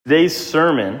Today's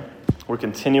sermon, we're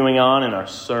continuing on in our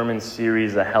sermon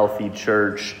series, A Healthy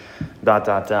Church, ...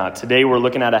 Today we're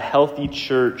looking at a healthy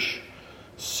church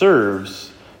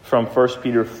serves from 1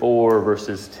 Peter 4,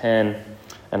 verses 10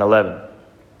 and 11.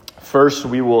 First,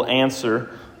 we will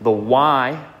answer the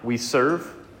why we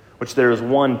serve, which there is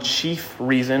one chief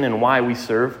reason in why we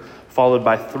serve, followed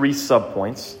by 3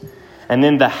 subpoints. And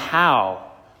then the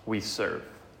how we serve,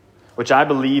 which I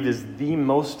believe is the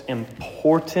most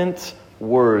important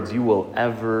words you will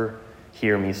ever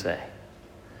hear me say.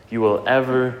 You will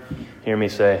ever hear me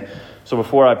say. So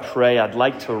before I pray, I'd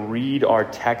like to read our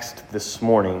text this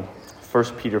morning, 1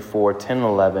 Peter 4, 10 and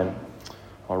 11.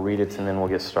 I'll read it and then we'll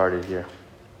get started here.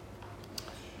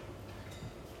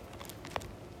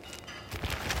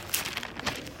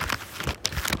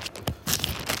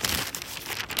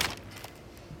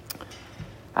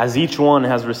 As each one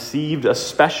has received a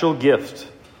special gift,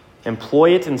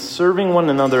 employ it in serving one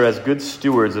another as good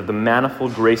stewards of the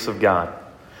manifold grace of God.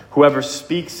 Whoever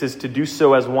speaks is to do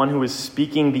so as one who is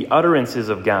speaking the utterances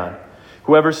of God.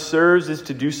 Whoever serves is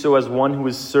to do so as one who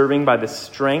is serving by the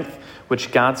strength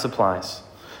which God supplies,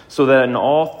 so that in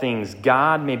all things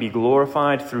God may be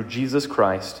glorified through Jesus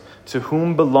Christ, to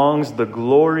whom belongs the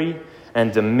glory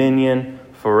and dominion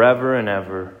forever and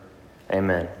ever.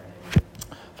 Amen.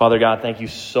 Father God, thank you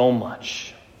so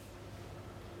much,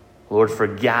 Lord, for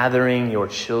gathering your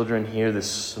children here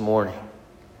this morning.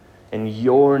 In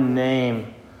your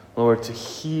name, Lord, to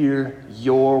hear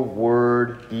your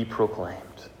word be proclaimed.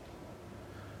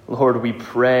 Lord, we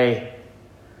pray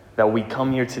that we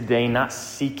come here today not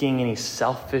seeking any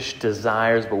selfish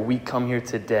desires, but we come here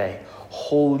today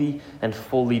wholly and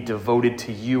fully devoted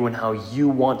to you and how you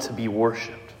want to be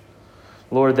worshipped.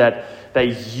 Lord, that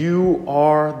you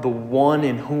are the one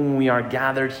in whom we are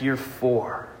gathered here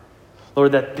for.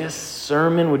 Lord, that this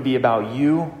sermon would be about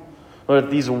you. Lord,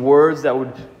 that these words that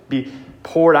would be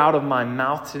poured out of my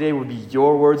mouth today would be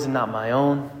your words and not my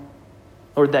own.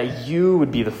 Lord, that you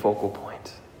would be the focal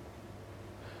point.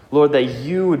 Lord, that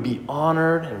you would be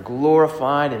honored and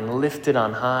glorified and lifted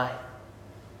on high.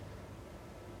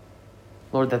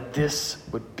 Lord, that this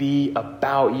would be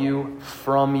about you,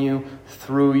 from you,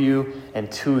 through you, and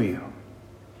to you.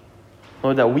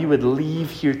 Lord, that we would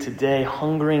leave here today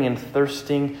hungering and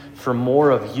thirsting for more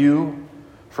of you,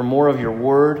 for more of your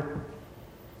word.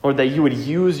 Lord, that you would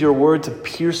use your word to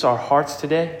pierce our hearts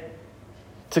today,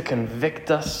 to convict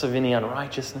us of any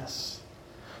unrighteousness.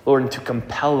 Lord, and to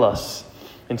compel us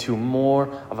into more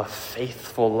of a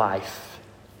faithful life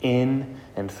in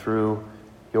and through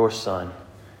your Son,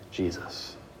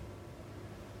 Jesus.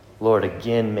 Lord,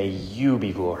 again, may you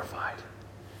be glorified.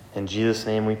 In Jesus'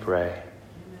 name we pray.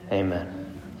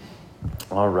 Amen.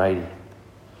 All righty.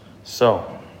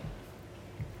 So,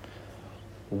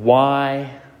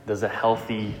 why does a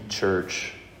healthy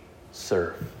church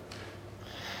serve?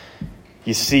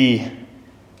 You see,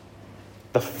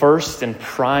 the first and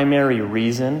primary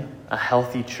reason a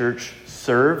healthy church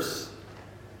serves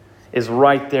is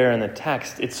right there in the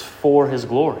text. It's for his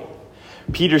glory.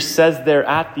 Peter says there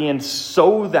at the end,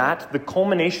 so that the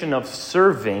culmination of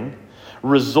serving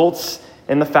results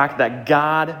in the fact that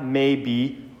God may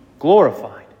be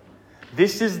glorified.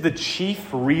 This is the chief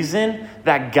reason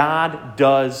that God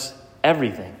does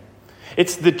everything.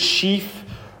 It's the chief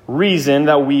reason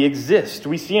that we exist.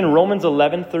 We see in Romans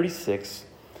 11:36,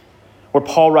 where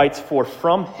Paul writes, for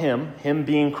from him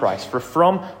being Christ, for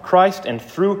from Christ and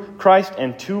through Christ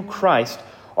and to Christ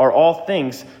are all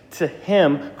things. To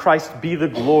him, Christ be the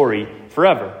glory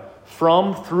forever.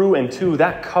 From, through, and to,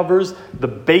 that covers the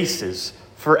basis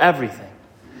for everything.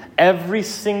 Every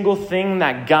single thing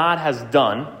that God has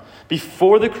done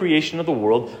before the creation of the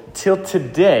world till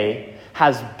today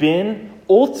has been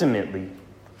ultimately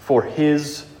for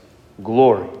his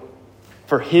glory,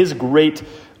 for his great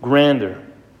grandeur.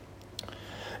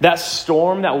 That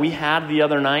storm that we had the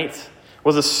other night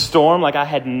was a storm like I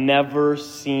had never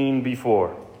seen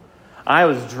before. I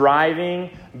was driving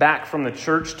back from the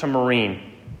church to Marine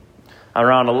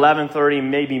around 11:30,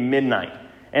 maybe midnight.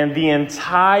 And the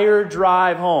entire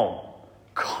drive home,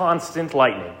 constant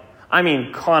lightning. I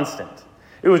mean, constant.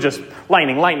 It was just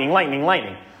lightning.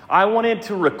 I wanted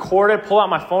to record it, pull out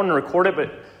my phone and record it,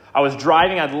 but I was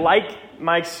driving. I'd like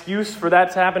my excuse for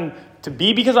that to happen to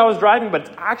be because I was driving, but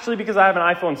it's actually because I have an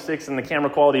iPhone 6 and the camera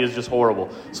quality is just horrible.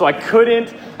 So I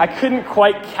couldn't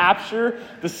quite capture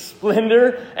the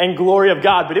splendor and glory of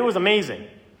God, but it was amazing.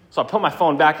 So I put my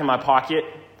phone back in my pocket.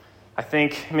 I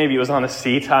think maybe it was on the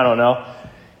seat, I don't know.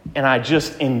 And I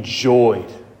just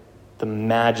enjoyed the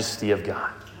majesty of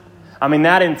God. I mean,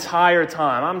 that entire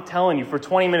time, I'm telling you, for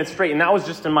 20 minutes straight, and that was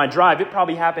just in my drive. It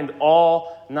probably happened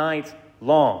all night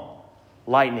long.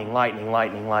 lightning, lightning,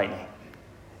 lightning, lightning.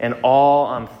 And all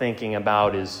I'm thinking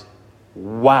about is,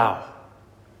 wow,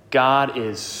 God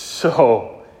is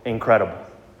so incredible,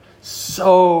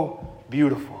 so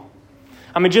beautiful.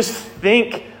 I mean, just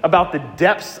think about the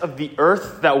depths of the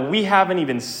earth that we haven't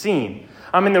even seen.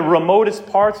 I'm in the remotest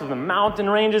parts of the mountain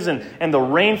ranges and the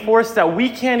rainforests that we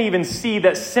can't even see,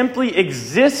 that simply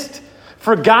exist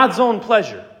for God's own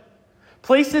pleasure.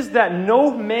 Places that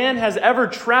no man has ever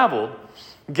traveled.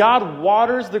 God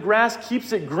waters the grass,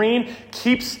 keeps it green,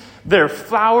 keeps their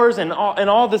flowers and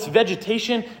all this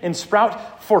vegetation and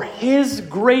sprout for His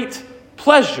great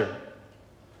pleasure.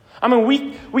 I mean,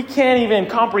 we can't even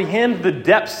comprehend the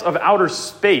depths of outer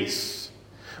space.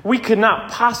 We could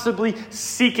not possibly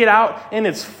seek it out in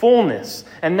its fullness.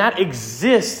 And that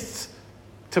exists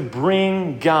to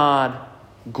bring God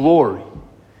glory.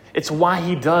 It's why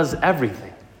He does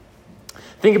everything.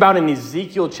 Think about in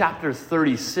Ezekiel chapter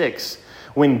 36,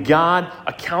 when God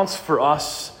accounts for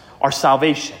us our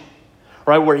salvation,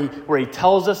 right? Where he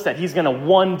tells us that He's going to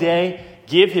one day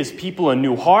give His people a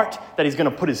new heart, that He's going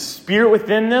to put His Spirit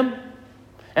within them.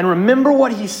 And remember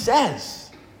what He says.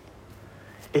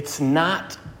 It's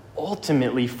not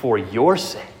ultimately for your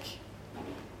sake,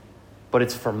 but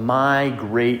it's for my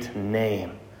great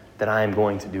name that I am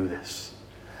going to do this.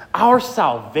 Our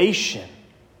salvation,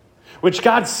 which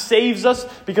God saves us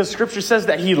because Scripture says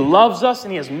that He loves us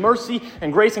and He has mercy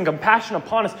and grace and compassion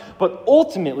upon us. But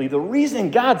ultimately, the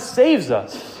reason God saves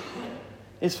us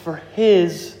is for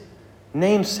His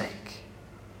namesake.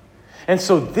 And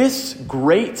so this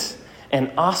great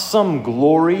and awesome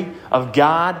glory of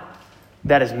God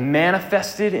that is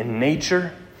manifested in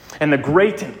nature, and the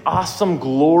great and awesome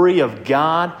glory of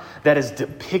God that is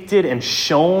depicted and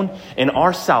shown in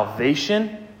our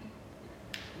salvation,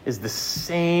 is the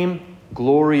same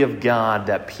glory of God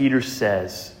that Peter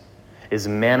says is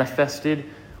manifested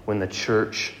when the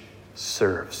church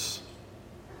serves.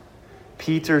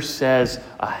 Peter says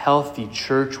a healthy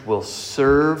church will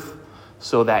serve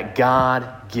so that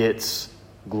God gets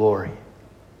glory.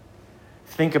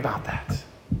 Think about that.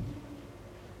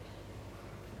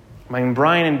 I mean,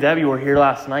 Brian and Debbie were here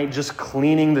last night just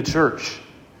cleaning the church.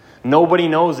 Nobody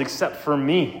knows except for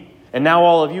me, and now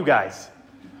all of you guys.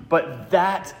 But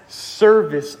that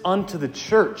service unto the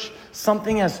church,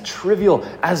 something as trivial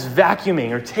as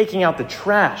vacuuming or taking out the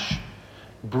trash,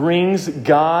 brings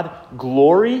God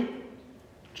glory,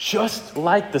 just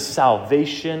like the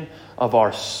salvation of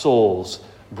our souls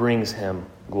brings Him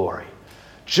glory.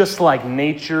 Just like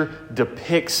nature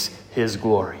depicts His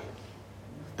glory.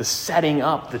 The setting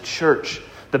up the church,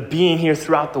 the being here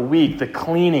throughout the week, the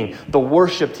cleaning, the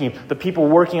worship team, the people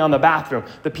working on the bathroom,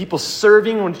 the people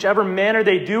serving in whichever manner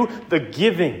they do, the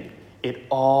giving. It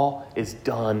all is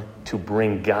done to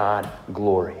bring God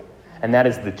glory. And that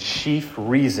is the chief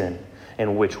reason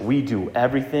in which we do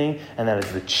everything, and that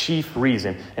is the chief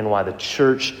reason in why the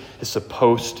church is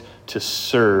supposed to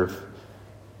serve,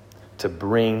 to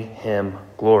bring Him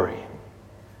glory.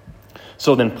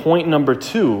 So then point number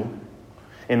 2,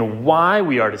 and why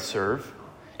we are to serve,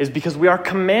 is because we are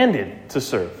commanded to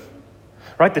serve.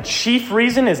 Right? The chief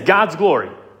reason is God's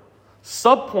glory.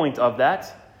 Subpoint of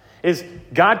that is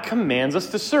God commands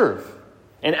us to serve.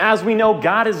 And as we know,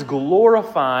 God is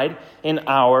glorified in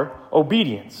our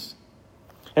obedience.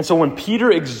 And so when Peter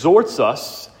exhorts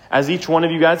us, as each one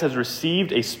of you guys has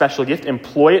received a special gift,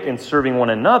 employ it in serving one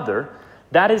another,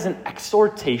 that is an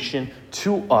exhortation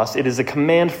to us. It is a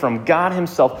command from God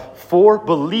Himself for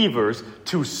believers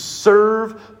to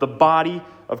serve the body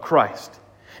of Christ.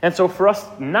 And so for us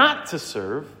not to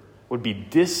serve would be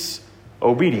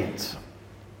disobedience.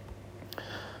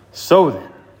 So then,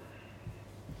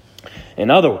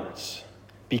 in other words,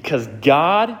 because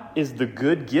God is the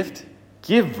good gift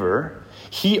giver,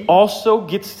 He also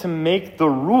gets to make the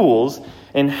rules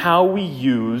in how we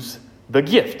use the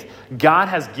gift. God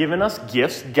has given us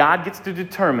gifts. God gets to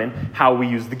determine how we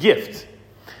use the gift.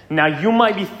 Now, you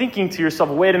might be thinking to yourself,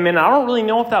 wait a minute, I don't really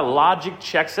know if that logic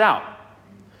checks out.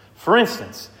 For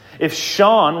instance, if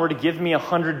Sean were to give me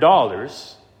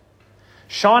 $100,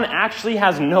 Sean actually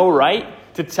has no right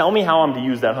to tell me how I'm to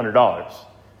use that $100.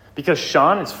 Because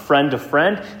Sean is friend to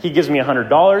friend. He gives me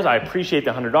 $100. I appreciate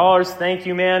the $100. Thank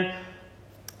you, man.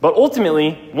 But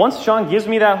ultimately, once Sean gives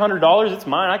me that $100, it's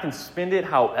mine. I can spend it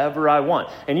however I want.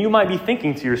 And you might be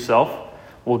thinking to yourself,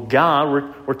 well,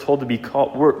 God, we're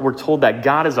told that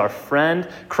God is our friend.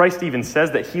 Christ even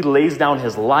says that He lays down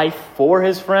His life for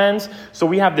His friends. So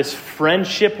we have this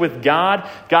friendship with God.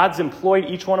 God's employed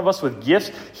each one of us with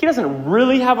gifts. He doesn't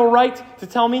really have a right to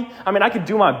tell me. I mean, I could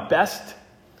do my best.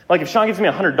 Like if Sean gives me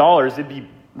 $100, it'd be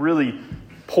really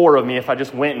poor of me if I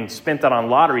just went and spent that on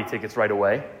lottery tickets right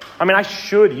away. I mean, I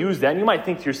should use that. And you might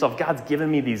think to yourself, God's given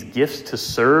me these gifts to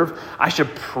serve. I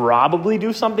should probably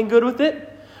do something good with it,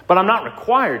 but I'm not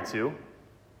required to.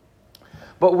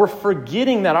 But we're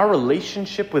forgetting that our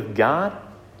relationship with God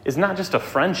is not just a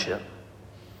friendship,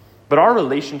 but our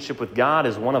relationship with God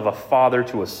is one of a father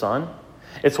to a son.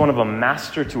 It's one of a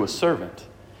master to a servant.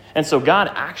 And so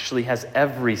God actually has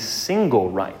every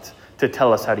single right to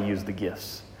tell us how to use the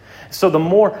gifts. So the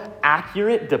more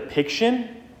accurate depiction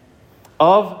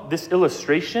of this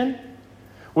illustration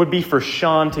would be for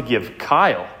Sean to give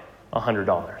Kyle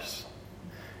 $100.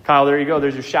 Kyle, there you go.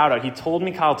 There's your shout out.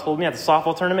 Kyle told me at the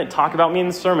softball tournament, talk about me in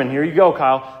the sermon. Here you go,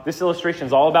 Kyle. This illustration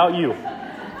is all about you.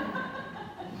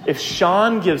 If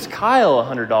Sean gives Kyle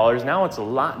 $100, now it's a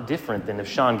lot different than if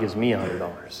Sean gives me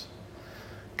 $100.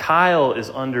 Kyle is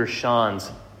under Sean's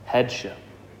headship.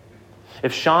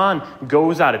 If Sean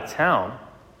goes out of town,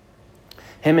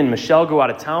 him and Michelle go out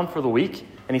of town for the week,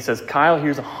 and he says, Kyle,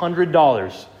 here's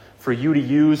 $100 for you to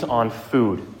use on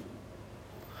food.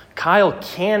 Kyle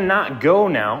cannot go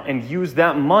now and use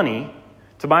that money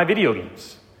to buy video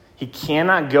games. He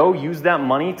cannot go use that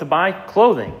money to buy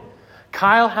clothing.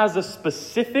 Kyle has a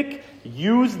specific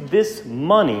use this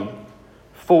money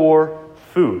for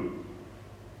food.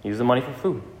 Use the money for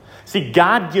food. See,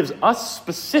 God gives us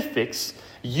specifics.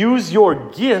 Use your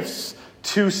gifts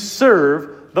to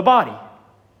serve the body.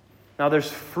 Now,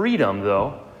 there's freedom,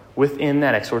 though, within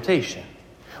that exhortation.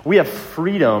 We have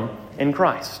freedom in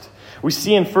Christ. We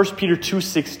see in 1 Peter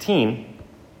 2:16,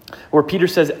 where Peter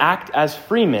says, act as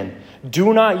freemen.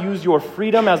 Do not use your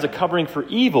freedom as a covering for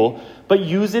evil, but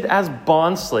use it as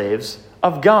bondslaves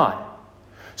of God.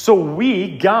 So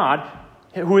we, God,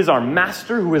 who is our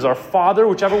master, who is our father,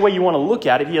 whichever way you want to look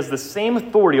at it, he has the same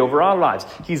authority over our lives.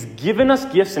 He's given us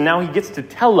gifts, and now he gets to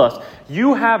tell us,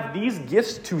 you have these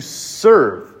gifts to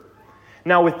serve.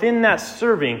 Now, within that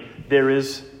serving, there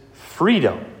is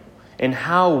freedom in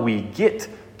how we get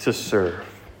to serve.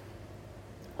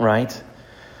 Right?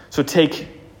 So take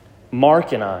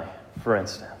Mark and I, for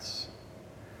instance.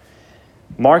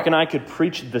 Mark and I could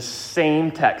preach the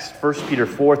same text, 1 Peter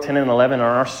 4, 10 and 11, and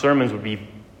our sermons would be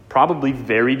probably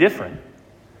very different.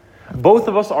 Both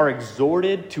of us are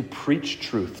exhorted to preach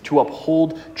truth, to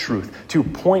uphold truth, to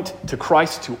point to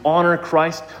Christ, to honor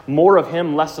Christ, more of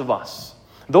him, less of us.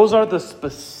 Those are the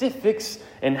specifics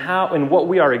in what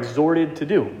we are exhorted to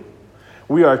do.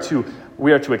 We are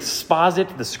to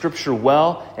exposit the scripture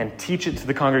well and teach it to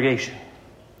the congregation.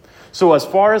 So as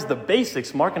far as the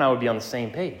basics, Mark and I would be on the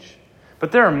same page.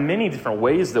 But there are many different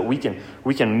ways that we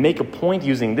can make a point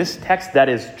using this text that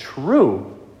is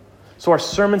true. So our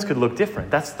sermons could look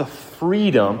different. That's the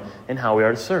freedom in how we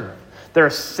are to serve. There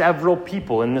are several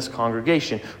people in this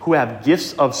congregation who have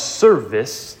gifts of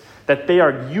service that they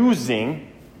are using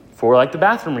for like the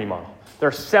bathroom remodel. There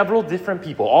are several different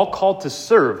people, all called to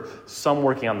serve. Some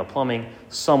working on the plumbing,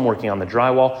 some working on the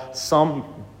drywall, some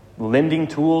lending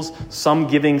tools, some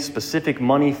giving specific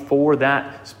money for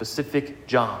that specific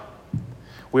job.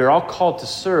 We are all called to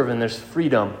serve, and there's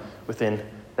freedom within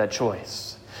that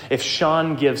choice. If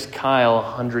Sean gives Kyle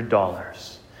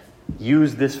 $100,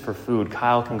 use this for food.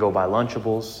 Kyle can go buy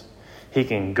Lunchables. He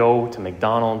can go to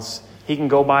McDonald's. He can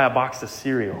go buy a box of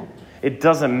cereal. It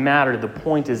doesn't matter. The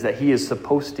point is that he is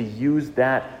supposed to use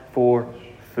that for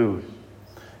food.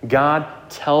 God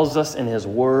tells us in his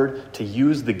word to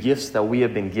use the gifts that we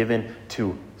have been given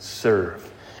to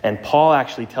serve. And Paul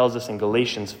actually tells us in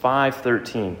Galatians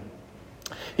 5:13.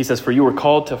 He says, for you were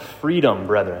called to freedom,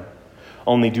 brethren.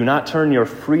 Only do not turn your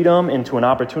freedom into an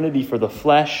opportunity for the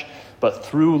flesh, but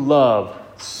through love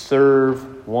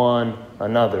serve one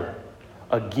another.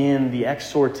 Again, the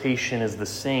exhortation is the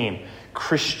same.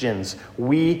 Christians,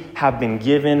 we have been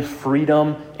given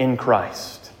freedom in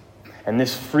Christ. And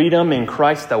this freedom in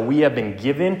Christ that we have been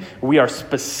given, we are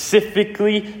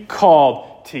specifically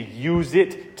called to use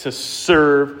it to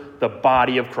serve the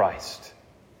body of Christ.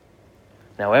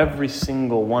 Now, every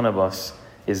single one of us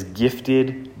is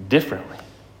gifted differently.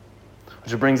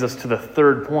 Which brings us to the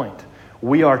third point.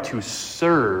 We are to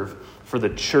serve for the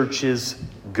church's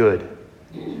good.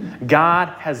 God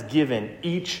has given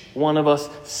each one of us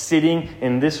sitting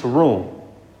in this room,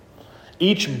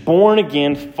 each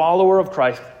born-again follower of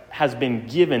Christ has been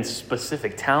given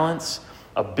specific talents,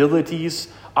 abilities,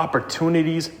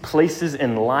 opportunities, places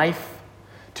in life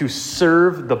to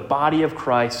serve the body of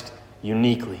Christ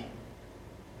uniquely.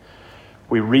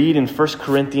 We read in 1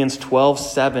 Corinthians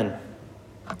 12:7,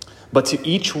 but to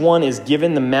each one is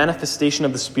given the manifestation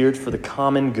of the Spirit for the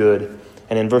common good.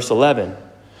 And in verse 11,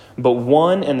 but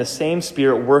one and the same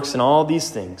Spirit works in all these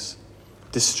things,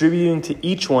 distributing to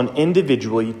each one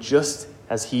individually just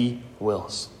as he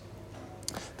wills.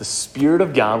 The Spirit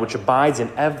of God, which abides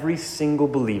in every single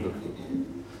believer,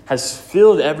 has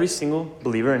filled every single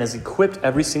believer and has equipped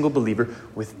every single believer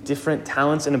with different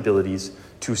talents and abilities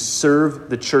to serve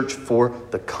the church for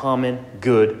the common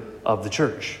good of the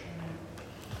church.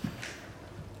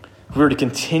 If we were to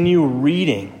continue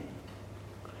reading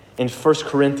in 1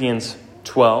 Corinthians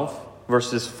 12,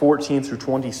 verses 14 through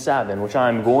 27, which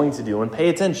I'm going to do, and pay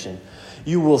attention,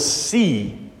 you will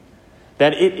see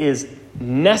that it is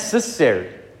necessary,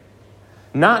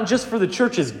 not just for the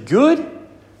church's good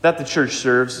that the church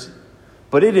serves,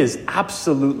 but it is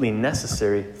absolutely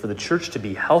necessary for the church to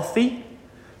be healthy,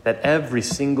 that every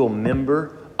single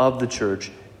member of the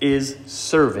church is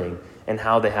serving and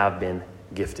how they have been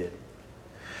gifted.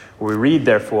 We read,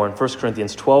 therefore, in 1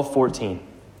 Corinthians 12:14,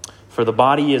 "For the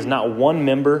body is not one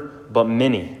member, but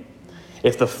many.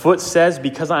 If the foot says,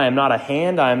 'Because I am not a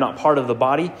hand, I am not part of the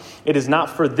body,' it is not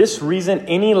for this reason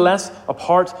any less a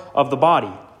part of the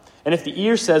body. And if the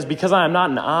ear says, 'Because I am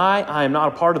not an eye, I am not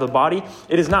a part of the body,'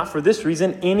 it is not for this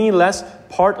reason any less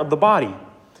part of the body.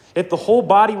 If the whole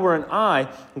body were an eye,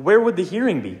 where would the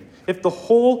hearing be? If the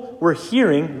whole were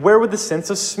hearing, where would the sense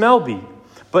of smell be?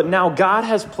 But now God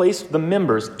has placed the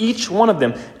members, each one of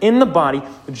them, in the body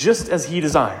just as he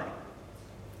desired."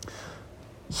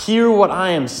 Hear what I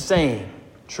am saying,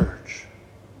 church.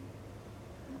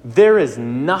 There is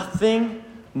nothing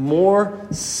more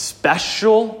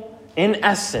special, in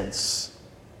essence,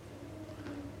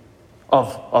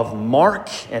 of Mark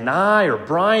and I, or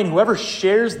Brian, whoever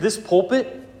shares this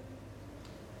pulpit,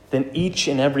 than each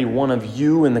and every one of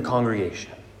you in the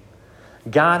congregation.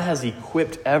 God has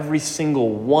equipped every single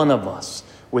one of us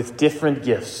with different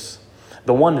gifts.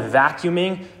 The one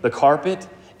vacuuming the carpet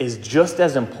is just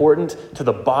as important to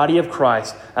the body of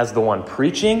Christ as the one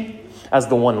preaching, as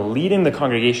the one leading the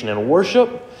congregation in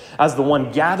worship, as the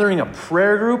one gathering a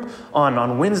prayer group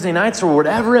on Wednesday nights, or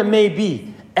whatever it may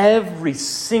be. Every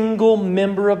single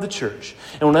member of the church,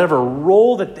 and whatever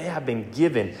role that they have been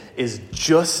given, is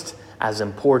just as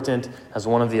important as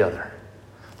one of the other.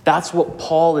 That's what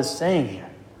Paul is saying here.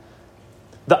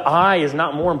 The eye is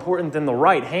not more important than the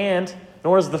right hand,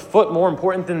 nor is the foot more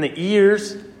important than the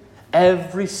ears.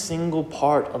 Every single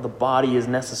part of the body is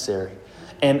necessary.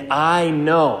 And I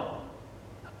know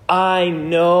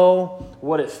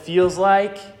what it feels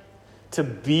like to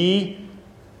be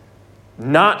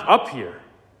not up here.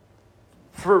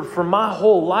 For my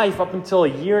whole life, up until a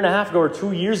year and a half ago or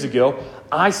 2 years ago,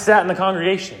 I sat in the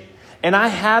congregation. And I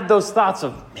had those thoughts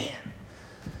of, man,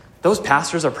 those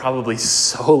pastors are probably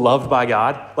so loved by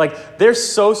God. Like, they're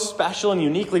so special and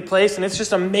uniquely placed, and it's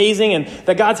just amazing, and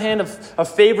that God's hand of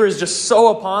favor is just so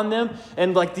upon them.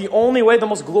 And like, the only way, the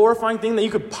most glorifying thing that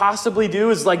you could possibly do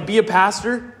is like be a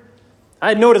pastor. I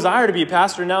had no desire to be a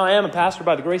pastor. Now I am a pastor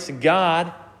by the grace of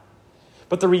God.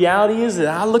 But the reality is that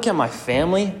I look at my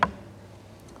family,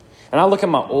 and I look at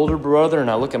my older brother,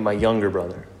 and I look at my younger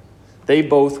brother. They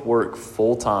both work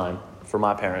full-time for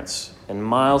my parents in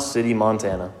Miles City,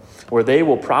 Montana, where they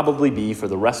will probably be for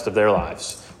the rest of their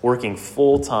lives, working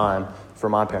full-time for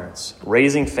my parents,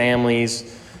 raising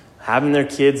families, having their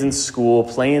kids in school,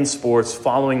 playing sports,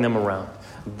 following them around.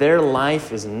 Their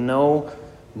life is no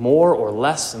more or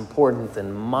less important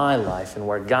than my life and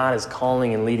where God is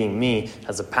calling and leading me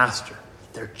as a pastor.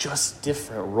 They're just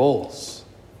different roles.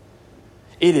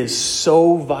 It is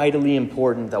so vitally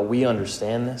important that we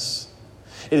understand this.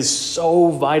 It is so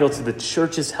vital to the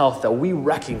church's health that we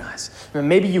recognize.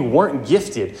 Maybe you weren't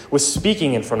gifted with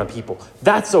speaking in front of people.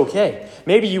 That's okay.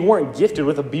 Maybe you weren't gifted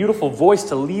with a beautiful voice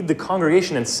to lead the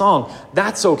congregation in song.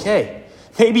 That's okay.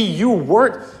 Maybe you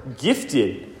weren't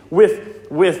gifted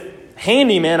with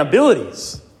handyman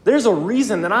abilities. There's a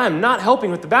reason that I am not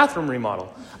helping with the bathroom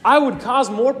remodel. I would cause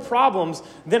more problems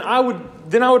than I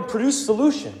would produce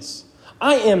solutions.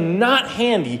 I am not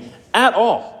handy at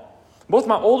all. Both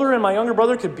my older and my younger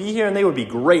brother could be here and they would be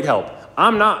great help.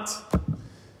 I'm not.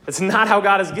 It's not how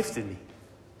God has gifted me.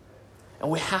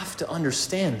 And we have to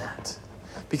understand that,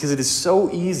 because it is so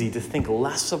easy to think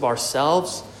less of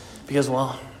ourselves because,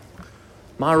 well,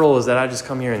 my role is that I just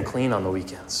come here and clean on the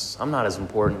weekends. I'm not as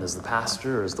important as the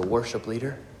pastor or as the worship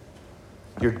leader.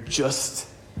 You're just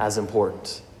as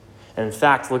important. And in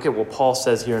fact, look at what Paul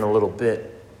says here in a little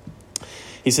bit.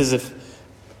 He says,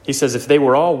 if they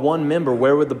were all one member,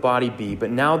 where would the body be?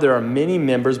 But now there are many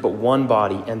members, but one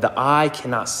body. And the eye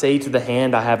cannot say to the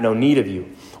hand, I have no need of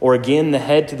you. Or again, the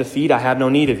head to the feet, I have no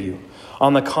need of you.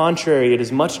 On the contrary, it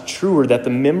is much truer that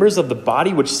the members of the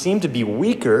body which seem to be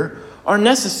weaker are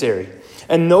necessary.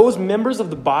 And those members of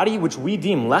the body which we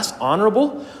deem less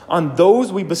honorable, on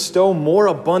those we bestow more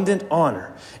abundant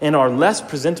honor, and our less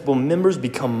presentable members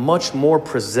become much more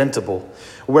presentable,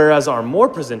 whereas our more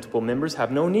presentable members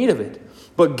have no need of it.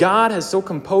 But God has so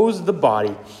composed the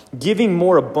body, giving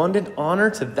more abundant honor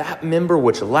to that member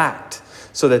which lacked,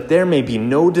 so that there may be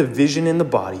no division in the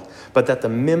body, but that the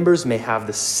members may have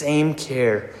the same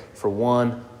care for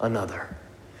one another.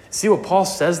 See what Paul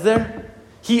says there?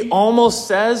 He almost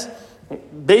says,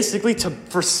 basically,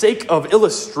 for sake of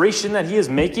illustration that he is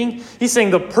making, he's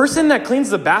saying the person that cleans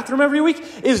the bathroom every week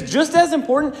is just as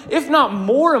important, if not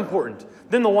more important,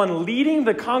 than the one leading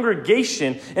the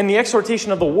congregation in the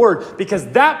exhortation of the word, because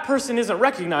that person isn't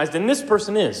recognized and this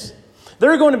person is.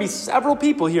 There are going to be several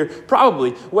people here,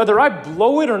 probably, whether I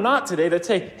blow it or not today, that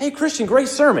say, hey, Christian, great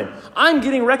sermon. I'm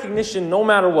getting recognition no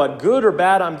matter what, good or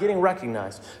bad, I'm getting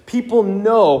recognized. People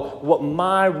know what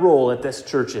my role at this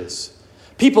church is.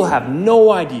 People have no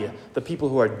idea the people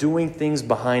who are doing things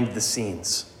behind the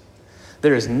scenes.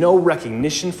 There is no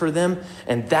recognition for them,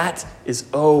 and that is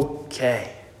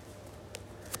okay.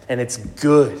 And it's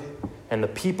good. And the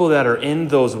people that are in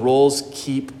those roles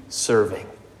keep serving.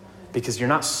 Because you're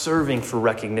not serving for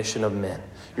recognition of men.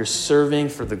 You're serving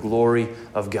for the glory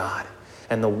of God.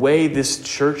 And the way this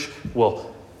church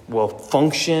will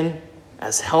function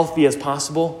as healthy as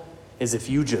possible is if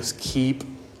you just keep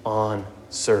on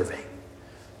serving.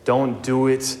 Don't do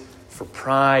it for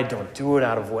pride. Don't do it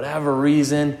out of whatever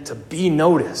reason to be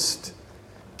noticed.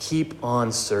 Keep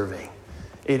on serving.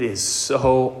 It is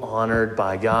so honored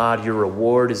by God. Your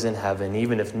reward is in heaven,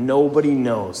 even if nobody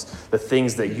knows the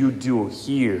things that you do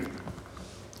here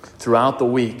throughout the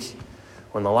week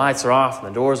when the lights are off and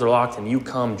the doors are locked and you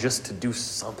come just to do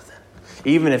something,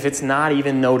 even if it's not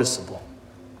even noticeable.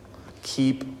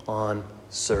 Keep on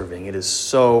serving. It is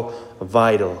so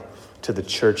vital to the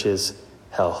church's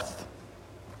health.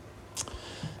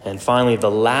 And finally, the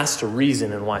last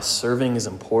reason and why serving is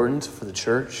important for the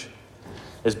church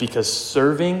is because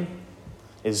serving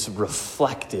is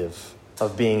reflective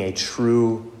of being a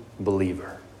true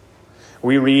believer.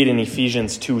 We read in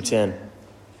Ephesians 2:10,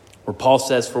 where Paul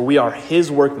says, "For we are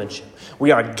his workmanship.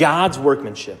 We are God's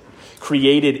workmanship,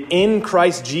 created in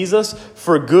Christ Jesus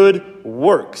for good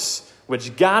works,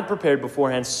 which God prepared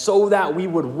beforehand so that we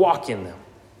would walk in them."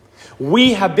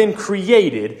 We have been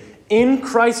created in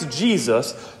Christ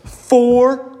Jesus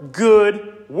for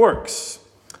good works.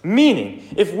 Meaning,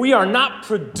 if we are not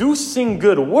producing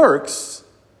good works,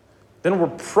 then we're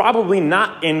probably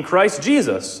not in Christ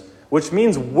Jesus, which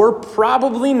means we're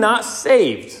probably not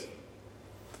saved.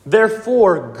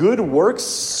 Therefore, good works,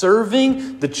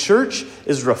 serving the church,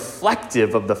 is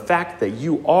reflective of the fact that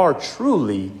you are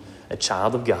truly a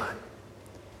child of God.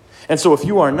 And so if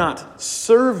you are not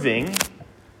serving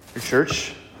your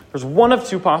church, there's one of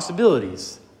two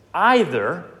possibilities.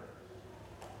 Either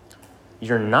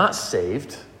you're not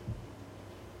saved,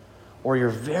 or you're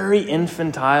very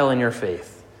infantile in your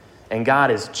faith, and God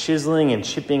is chiseling and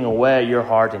chipping away at your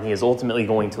heart, and he is ultimately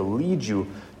going to lead you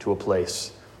to a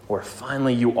place where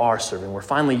finally you are serving, where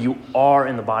finally you are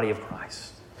in the body of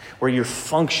Christ, where you're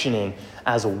functioning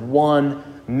as one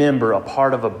member, a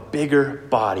part of a bigger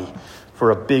body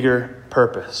for a bigger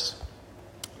purpose.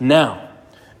 Now,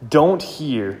 don't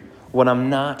hear what I'm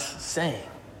not saying.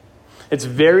 It's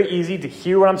very easy to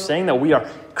hear what I'm saying, that we are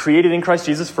created in Christ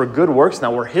Jesus for good works,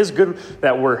 that we're his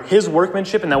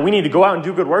workmanship, and that we need to go out and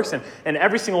do good works. And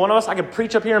every single one of us, I could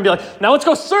preach up here and be like, now let's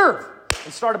go serve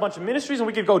and start a bunch of ministries, and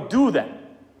we could go do that.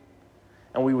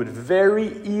 And we would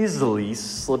very easily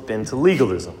slip into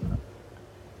legalism.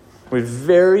 We'd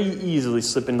very easily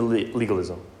slip into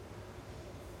legalism.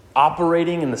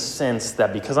 Operating in the sense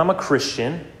that because I'm a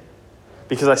Christian,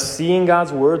 because I see in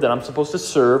God's word that I'm supposed to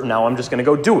serve, now I'm just going to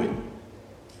go do it.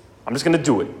 I'm just going to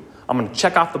do it. I'm going to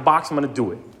check off the box. I'm going to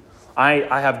do it.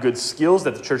 I have good skills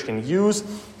that the church can use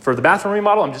for the bathroom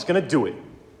remodel. I'm just going to do it.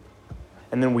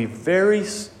 And then we very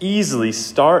easily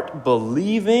start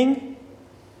believing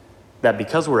that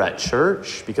because we're at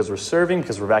church, because we're serving,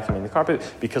 because we're vacuuming the carpet,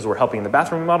 because we're helping in the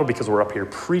bathroom remodel, because we're up here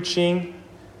preaching,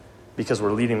 because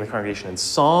we're leading the congregation in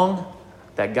song,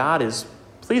 that God is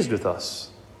pleased with us.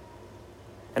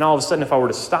 And all of a sudden, if I were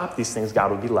to stop these things,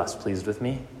 God would be less pleased with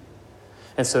me.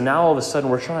 And so now all of a sudden,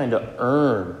 we're trying to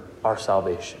earn our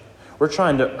salvation. We're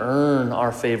trying to earn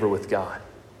our favor with God.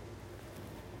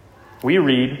 We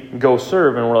read, go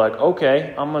serve, and we're like,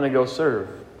 okay, I'm going to go serve.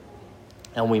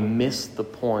 And we miss the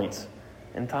point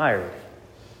entirely.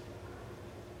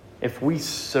 If we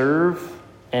serve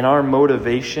and our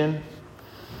motivation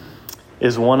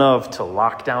is one of to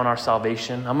lock down our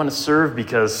salvation. I'm going to serve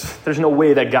because there's no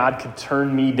way that God could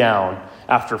turn me down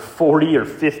after 40 or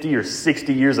 50 or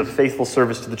 60 years of faithful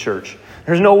service to the church.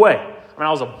 There's no way. I mean,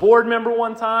 I was a board member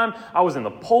one time. I was in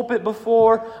the pulpit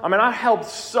before. I mean, I helped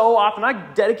so often. I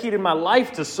dedicated my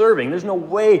life to serving. There's no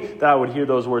way that I would hear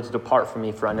those words, "Depart from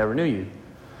me, for I never knew you."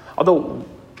 Although,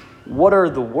 what are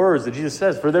the words that Jesus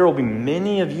says? "For there will be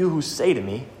many of you who say to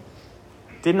me,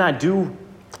 'Didn't I do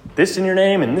this in your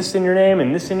name, and this in your name,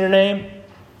 and this in your name?'"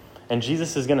 And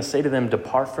Jesus is going to say to them,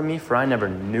 "Depart from me, for I never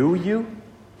knew you."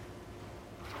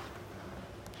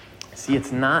 See,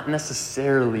 it's not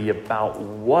necessarily about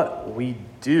what we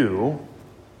do.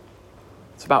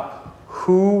 It's about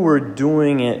who we're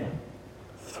doing it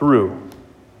through.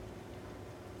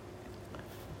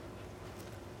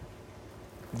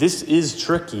 This is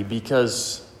tricky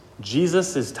because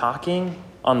Jesus is talking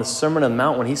on the Sermon on the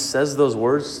Mount when he says those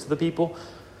words to the people.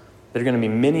 "There are going to be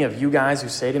many of you guys who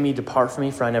say to me, 'Depart from me,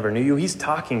 for I never knew you.'" He's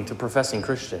talking to professing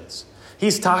Christians.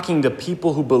 He's talking to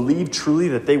people who believe truly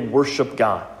that they worship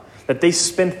God, that they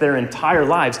spent their entire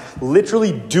lives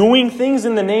literally doing things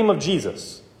in the name of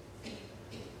Jesus.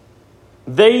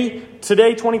 Today,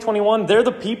 2021, they're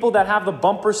the people that have the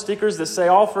bumper stickers that say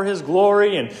 "all for his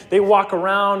glory," and they walk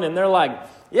around and they're like,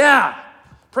 "Yeah,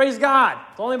 praise God.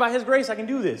 It's only by his grace I can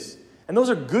do this." And those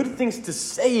are good things to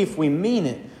say if we mean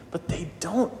it, but they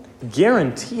don't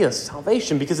guarantee us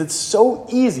salvation because it's so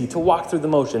easy to walk through the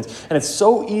motions and it's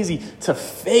so easy to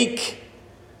fake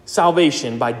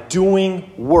salvation by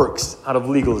doing works out of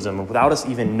legalism without us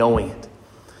even knowing it.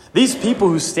 These people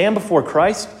who stand before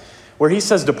Christ, where he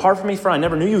says, "Depart from me, for I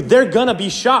never knew you," they're going to be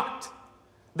shocked.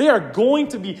 They are going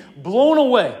to be blown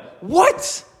away.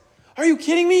 "What? Are you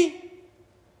kidding me?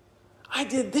 I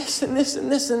did this and this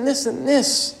and this and this and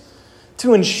this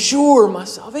to ensure my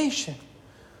salvation.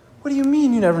 What do you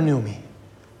mean you never knew me?"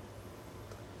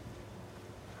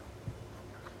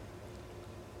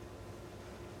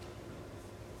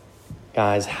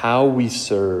 Guys, how we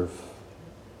serve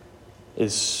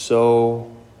is so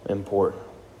important.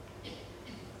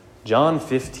 John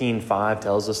 15:5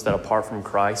 tells us that apart from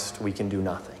Christ, we can do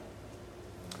nothing.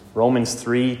 Romans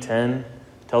 3:10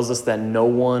 tells us that no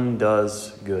one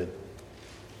does good.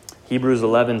 Hebrews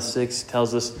 11:6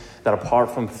 tells us that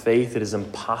apart from faith, it is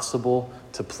impossible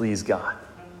to please God.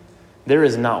 There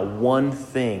is not one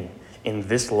thing in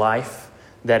this life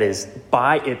that is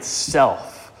by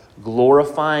itself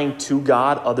glorifying to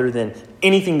God other than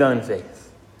anything done in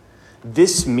faith.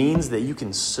 This means that you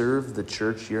can serve the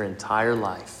church your entire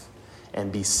life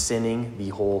and be sinning the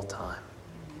whole time.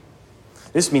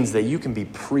 This means that you can be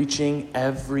preaching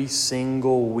every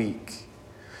single week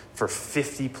for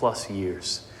 50 plus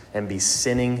years and be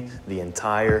sinning the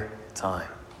entire time.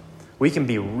 We can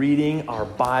be reading our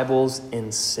Bibles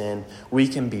in sin. We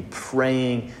can be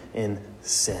praying in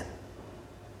sin.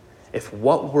 If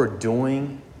what we're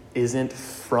doing isn't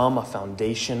from a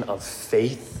foundation of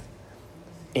faith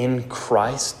in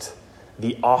Christ,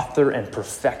 the author and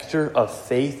perfecter of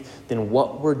faith, then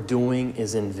what we're doing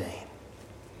is in vain.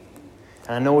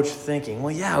 And I know what you're thinking.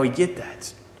 Well, yeah, we get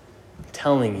that. I'm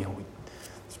telling you,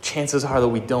 chances are that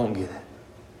we don't get it.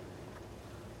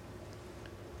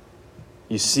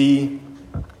 You see,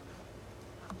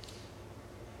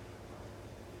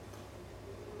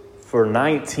 for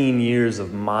 19 years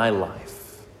of my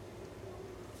life,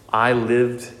 I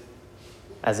lived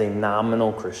as a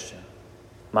nominal Christian.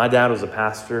 My dad was a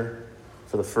pastor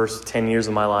for the first 10 years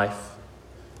of my life.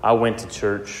 I went to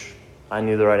church. I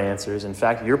knew the right answers. In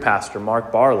fact, your pastor,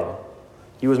 Mark Barlow,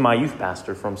 he was my youth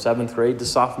pastor from 7th grade to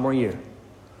sophomore year.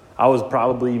 I was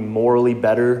probably morally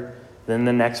better than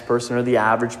the next person or the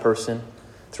average person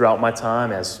throughout my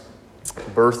time as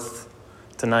birth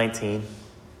to 19.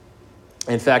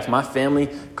 In fact, my family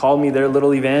called me their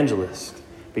little evangelist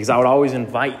because I would always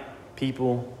invite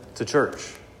people to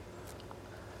church.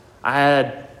 I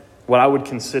had what I would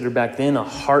consider back then a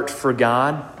heart for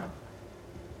God,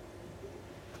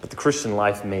 but the Christian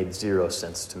life made zero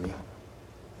sense to me.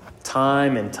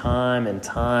 Time and time and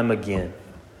time again,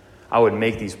 I would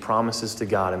make these promises to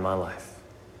God in my life.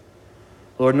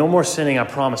 Lord, no more sinning, I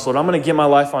promise. Lord, I'm going to get my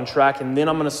life on track, and then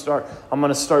I'm going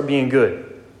to start being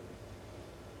good.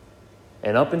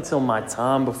 And up until my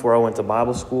time before I went to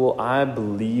Bible school, I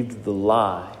believed the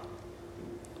lie.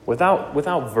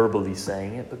 Without verbally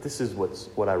saying it, but this is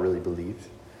what I really believed.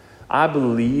 I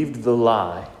believed the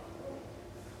lie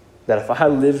that if I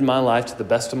lived my life to the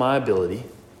best of my ability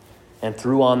and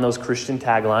threw on those Christian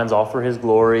taglines, all for his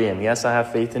glory, and yes, I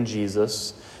have faith in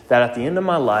Jesus, that at the end of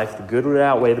my life, the good would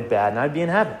outweigh the bad, and I'd be in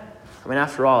heaven. I mean,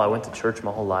 after all, I went to church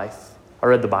my whole life. I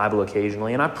read the Bible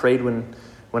occasionally, and I prayed when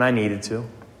I needed to.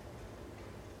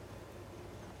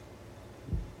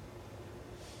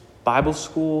 Bible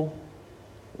school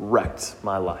wrecked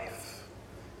my life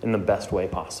in the best way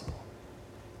possible.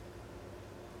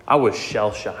 I was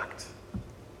shell-shocked.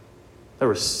 There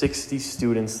were 60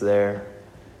 students there,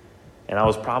 and I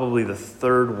was probably the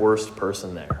third worst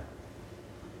person there.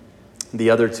 The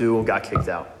other two got kicked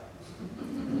out.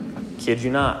 Kid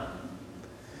you not.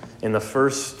 In the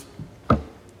first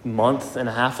month and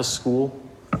a half of school,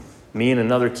 me and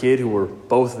another kid who were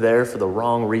both there for the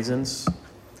wrong reasons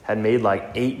had made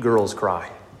like 8 girls cry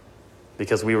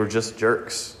because we were just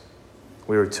jerks.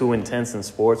 We were too intense in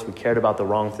sports. We cared about the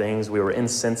wrong things. We were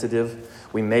insensitive.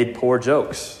 We made poor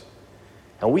jokes.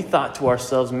 And we thought to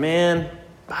ourselves, man,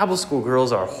 Bible school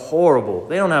girls are horrible.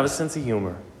 They don't have a sense of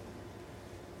humor.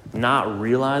 Not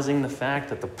realizing the fact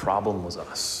that the problem was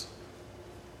us.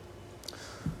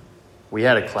 We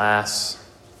had a class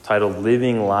titled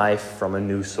Living Life from a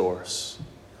New Source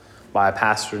by a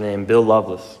pastor named Bill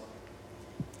Loveless,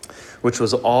 which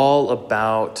was all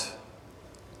about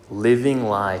living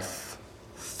life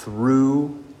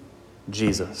through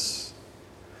Jesus.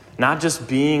 Not just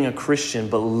being a Christian,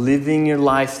 but living your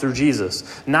life through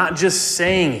Jesus. Not just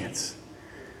saying it.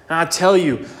 And I tell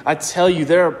you,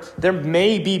 there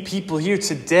may be people here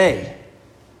today,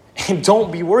 and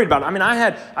don't be worried about it. I mean, I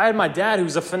had my dad,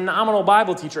 who's a phenomenal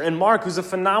Bible teacher, and Mark, who's a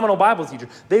phenomenal Bible teacher.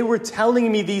 They were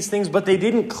telling me these things, but they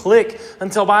didn't click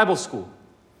until Bible school.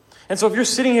 And so if you're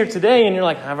sitting here today and you're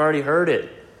like, I've already heard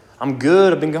it. I'm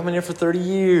good. I've been coming here for 30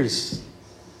 years.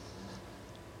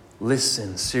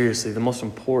 Listen, seriously, the most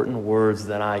important words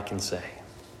that I can say.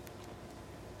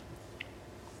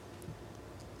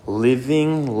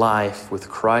 Living life with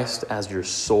Christ as your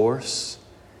source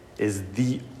is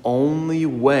the only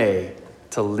way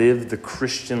to live the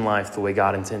Christian life the way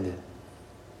God intended.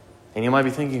 And you might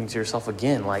be thinking to yourself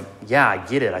again, like, yeah, I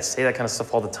get it. I say that kind of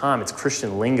stuff all the time. It's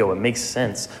Christian lingo. It makes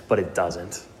sense, but it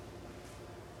doesn't.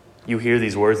 You hear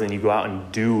these words and you go out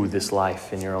and do this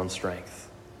life in your own strength.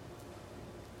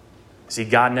 See,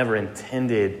 God never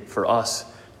intended for us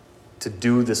to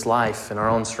do this life in our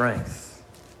own strength.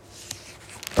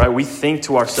 Right? We think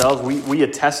to ourselves, we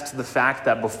attest to the fact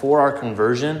that before our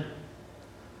conversion,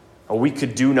 we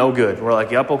could do no good. We're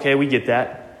like, yep, okay, we get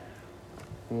that.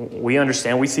 We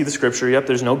understand. We see the scripture. Yep,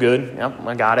 there's no good. Yep,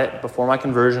 I got it. Before my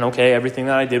conversion, okay, everything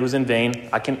that I did was in vain.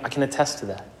 I can attest to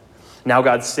that. Now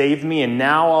God saved me, and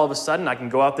now all of a sudden I can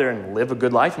go out there and live a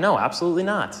good life? No, absolutely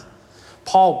not.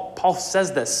 Paul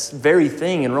says this very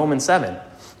thing in Romans 7.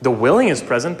 The willing is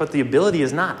present, but the ability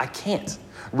is not. I can't.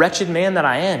 Wretched man that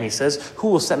I am, he says, who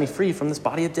will set me free from this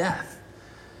body of death?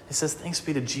 He says, thanks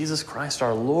be to Jesus Christ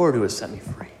our Lord who has set me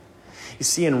free. You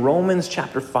see, in Romans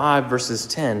chapter 5, verses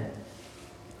 10,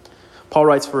 Paul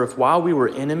writes, for if while we were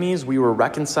enemies, we were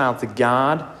reconciled to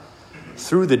God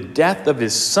through the death of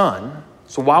his son.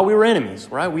 So while we were enemies,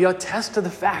 right, we attest to the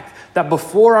fact that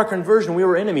before our conversion, we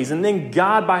were enemies. And then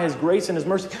God, by his grace and his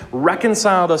mercy,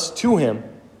 reconciled us to him.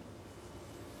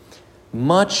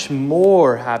 Much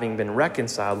more, having been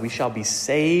reconciled, we shall be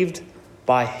saved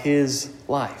by his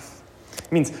life.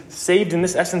 It means saved in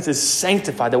this essence is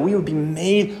sanctified, that we would be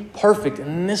made perfect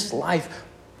in this life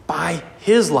by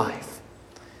his life.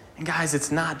 And guys,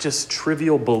 it's not just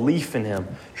trivial belief in him,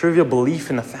 trivial belief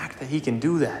in the fact that he can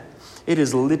do that. It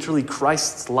is literally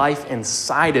Christ's life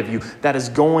inside of you that is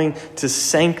going to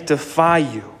sanctify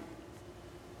you.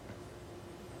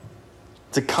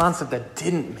 It's a concept that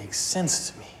didn't make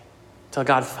sense to me until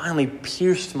God finally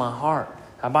pierced my heart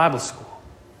at Bible school.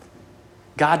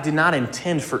 God did not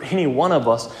intend for any one of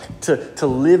us to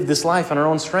live this life on our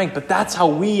own strength, but that's how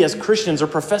we as Christians or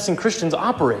professing Christians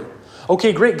operate.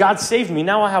 Okay, great, God saved me.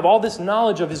 Now I have all this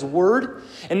knowledge of his word,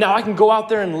 and now I can go out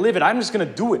there and live it. I'm just going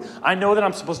to do it. I know that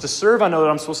I'm supposed to serve. I know that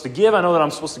I'm supposed to give. I know that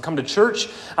I'm supposed to come to church.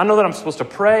 I know that I'm supposed to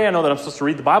pray. I know that I'm supposed to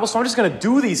read the Bible. So I'm just going to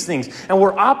do these things. And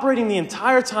we're operating the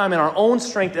entire time in our own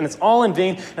strength, and it's all in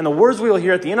vain. And the words we will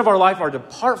hear at the end of our life are,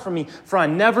 depart from me, for I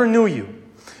never knew you.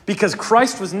 Because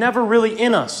Christ was never really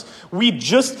in us. We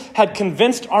just had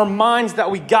convinced our minds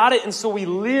that we got it, and so we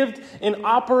lived in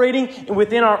operating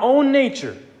within our own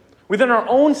nature. Within our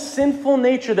own sinful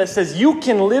nature that says you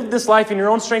can live this life in your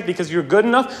own strength because you're good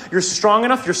enough, you're strong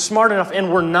enough, you're smart enough,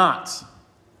 and we're not.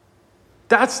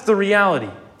 That's the reality.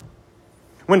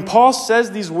 When Paul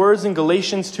says these words in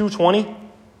Galatians 2:20,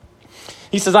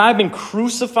 he says, I have been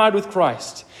crucified with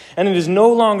Christ, and it is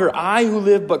no longer I who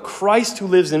live, but Christ who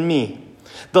lives in me.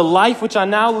 The life which I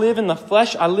now live in the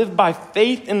flesh, I live by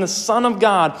faith in the Son of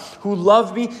God who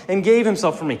loved me and gave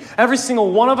himself for me. Every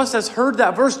single one of us has heard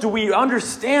that verse. Do we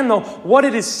understand, though, what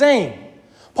it is saying?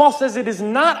 Paul says it is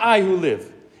not I who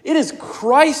live. It is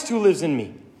Christ who lives in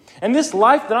me. And this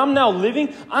life that I'm now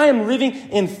living, I am living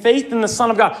in faith in the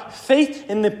Son of God. Faith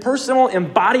in the personal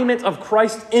embodiment of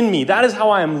Christ in me. That is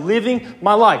how I am living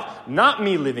my life. Not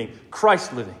me living,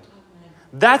 Christ living.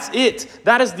 That's it.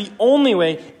 That is the only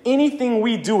way anything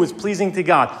we do is pleasing to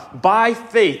God. By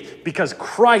faith, because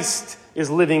Christ is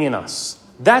living in us.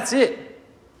 That's it.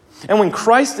 And when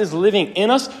Christ is living in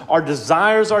us, our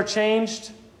desires are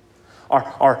changed.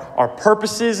 Our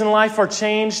purposes in life are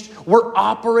changed. We're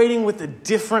operating with a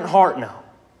different heart now.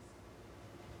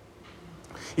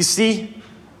 You see,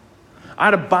 I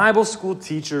had a Bible school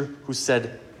teacher who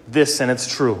said this, and it's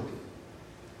true.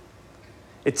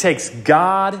 It takes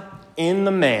God in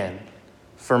the man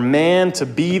for man to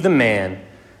be the man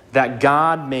that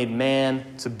God made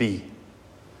man to be.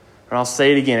 And I'll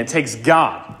say it again. It takes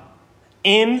God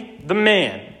in the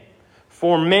man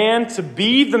for man to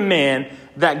be the man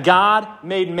that God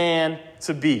made man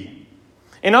to be.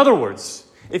 In other words,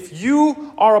 if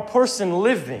you are a person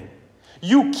living,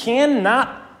 you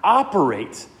cannot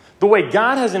operate the way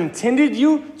God has intended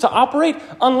you to operate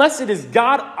unless it is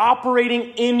God operating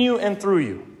in you and through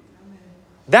you.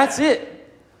 That's it.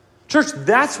 Church,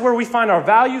 that's where we find our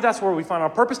value. That's where we find our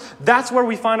purpose. That's where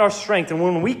we find our strength. And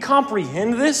when we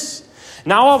comprehend this,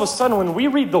 now all of a sudden when we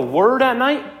read the Word at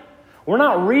night, we're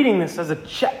not reading this as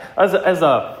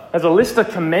a list of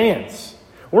commands.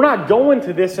 We're not going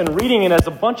to this and reading it as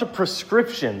a bunch of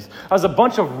prescriptions, as a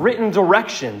bunch of written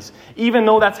directions, even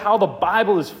though that's how the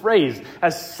Bible is phrased,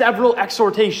 as several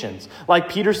exhortations. Like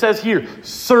Peter says here,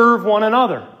 serve one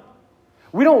another.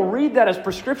 We don't read that as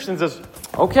prescriptions, as,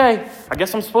 okay, I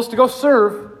guess I'm supposed to go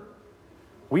serve.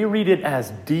 We read it as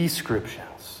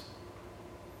descriptions.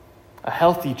 A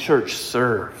healthy church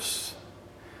serves.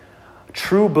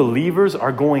 True believers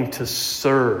are going to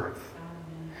serve.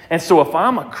 And so if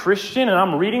I'm a Christian and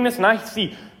I'm reading this and I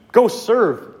see, go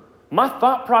serve, my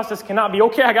thought process cannot be,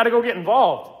 okay, I got to go get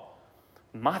involved.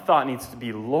 My thought needs to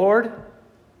be, Lord,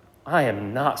 I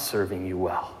am not serving you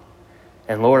well.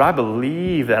 And Lord, I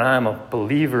believe that I'm a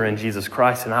believer in Jesus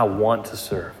Christ and I want to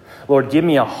serve. Lord, give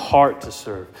me a heart to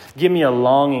serve. Give me a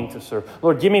longing to serve.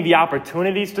 Lord, give me the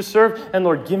opportunities to serve. And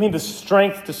Lord, give me the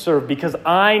strength to serve, because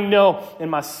I know in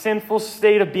my sinful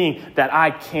state of being that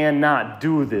I cannot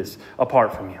do this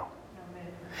apart from you.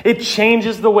 Amen. It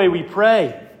changes the way we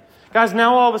pray. Guys,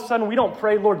 now all of a sudden we don't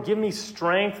pray, Lord, give me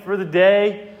strength for the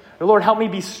day. Or, Lord, help me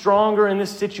be stronger in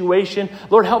this situation.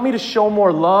 Lord, help me to show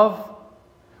more love.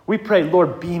 We pray,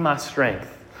 Lord, be my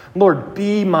strength. Lord,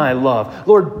 be my love.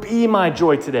 Lord, be my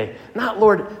joy today. Not,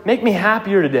 Lord, make me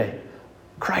happier today.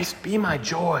 Christ, be my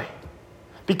joy.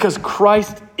 Because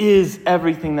Christ is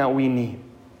everything that we need.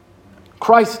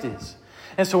 Christ is.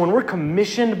 And so when we're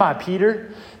commissioned by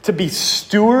Peter to be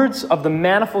stewards of the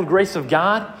manifold grace of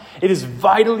God, it is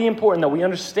vitally important that we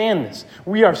understand this.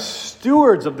 We are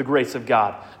stewards of the grace of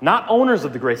God, not owners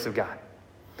of the grace of God.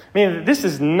 I mean, this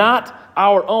is not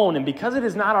our own. And because it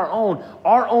is not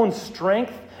our own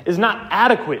strength is not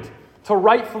adequate to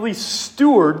rightfully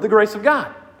steward the grace of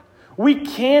God. We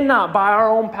cannot, by our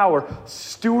own power,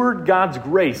 steward God's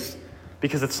grace,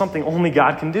 because it's something only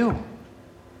God can do.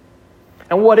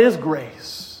 And what is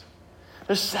grace?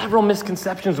 There's several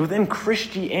misconceptions within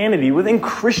Christianity, within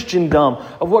Christendom,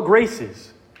 of what grace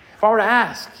is. If I were to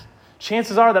ask,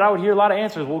 chances are that I would hear a lot of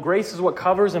answers. Well, grace is what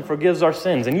covers and forgives our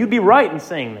sins. And you'd be right in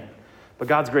saying that. But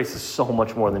God's grace is so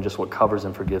much more than just what covers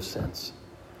and forgives sins.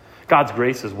 God's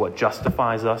grace is what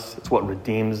justifies us. It's what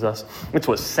redeems us. It's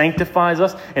what sanctifies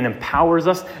us and empowers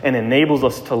us and enables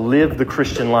us to live the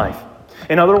Christian life.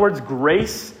 In other words,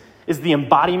 grace is the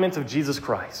embodiment of Jesus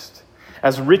Christ.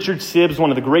 As Richard Sibbes,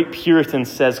 one of the great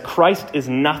Puritans, says, Christ is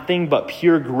nothing but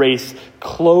pure grace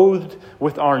clothed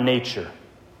with our nature.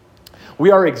 We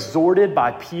are exhorted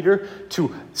by Peter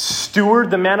to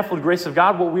steward the manifold grace of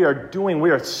God. What we are doing,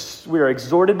 we are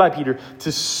exhorted by Peter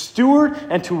to steward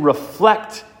and to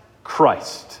reflect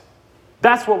Christ.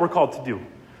 That's what we're called to do.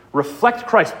 Reflect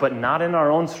Christ, but not in our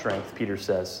own strength, Peter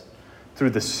says, through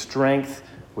the strength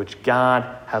which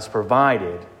God has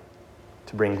provided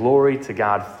to bring glory to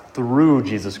God through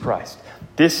Jesus Christ.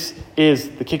 This is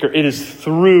the kicker. It is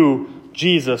through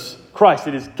Jesus Christ.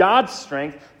 It is God's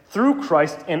strength through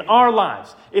Christ in our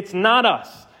lives. It's not us.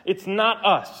 It's not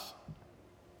us.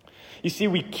 You see,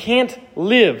 we can't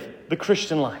live the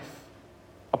Christian life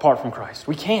apart from Christ.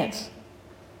 We can't.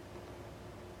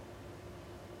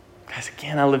 Guys,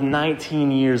 again, I lived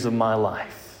 19 years of my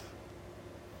life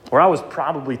where I was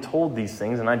probably told these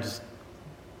things and I just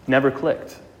never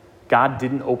clicked. God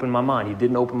didn't open my mind. He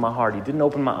didn't open my heart. He didn't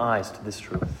open my eyes to this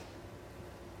truth.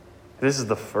 If this is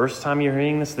the first time you're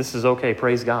hearing this is okay.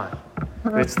 Praise God.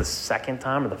 If it's the second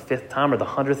time or the fifth time or the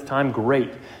 100th time,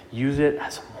 great. Use it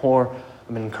as more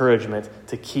of an encouragement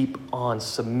to keep on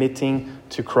submitting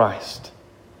to Christ.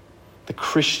 The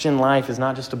Christian life is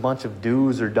not just a bunch of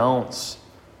do's or don'ts,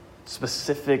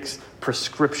 specifics,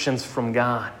 prescriptions from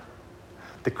God.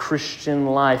 The Christian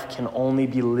life can only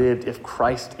be lived if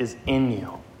Christ is in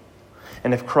you.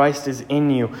 And if Christ is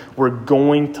in you, we're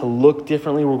going to look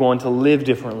differently. We're going to live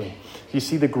differently. You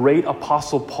see the great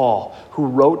apostle Paul, who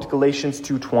wrote Galatians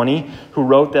 2:20, who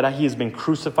wrote that he has been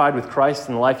crucified with Christ,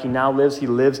 and the life he now lives, he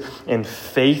lives in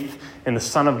faith in the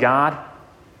Son of God.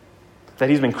 That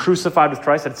he's been crucified with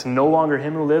Christ, that it's no longer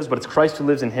him who lives, but it's Christ who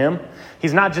lives in him.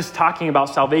 He's not just talking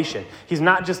about salvation. He's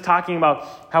not just talking about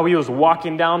how he was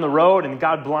walking down the road and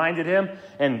God blinded him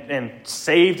and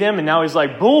saved him, and now he's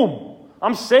like, boom,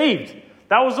 I'm saved.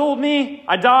 That was old me.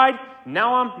 I died.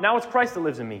 Now it's Christ that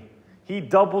lives in me. He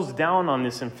doubles down on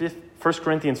this in 1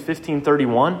 Corinthians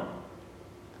 15:31.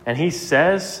 And he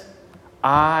says,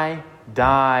 I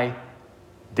die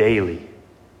daily.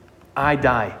 I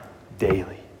die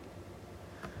daily.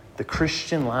 The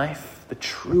Christian life, the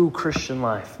true Christian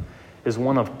life, is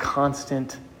one of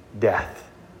constant death.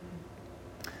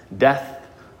 Death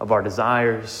of our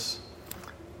desires.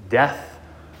 Death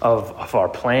of our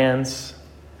plans.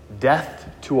 Death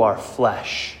to our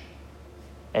flesh.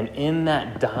 And in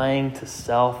that dying to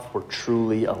self, we're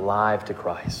truly alive to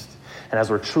Christ. And as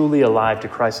we're truly alive to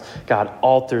Christ, God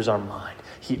alters our mind.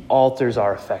 He alters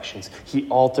our affections. He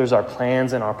alters our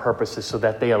plans and our purposes so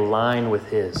that they align with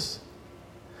His.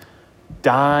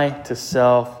 Die to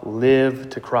self, live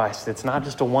to Christ. It's not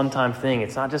just a one-time thing.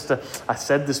 It's not just I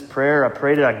said this prayer, I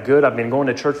prayed it, I'm good, I've been going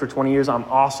to church for 20 years, I'm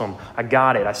awesome, I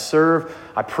got it. I serve,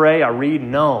 I pray, I read.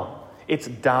 No. It's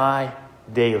die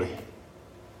daily.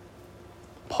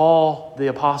 Paul the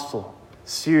apostle,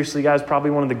 seriously guys,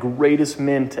 probably one of the greatest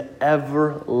men to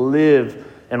ever live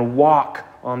and walk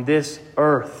on this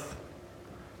earth,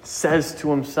 says to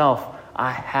himself,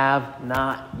 I have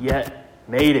not yet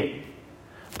made it,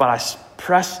 but I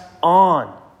press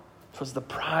on towards the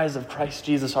prize of Christ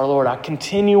Jesus our Lord. I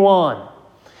continue on.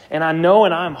 And I know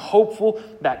and I'm hopeful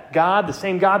that God, the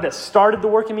same God that started the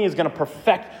work in me, is going to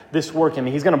perfect this work in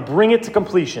me. He's going to bring it to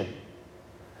completion.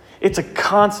 It's a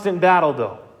constant battle,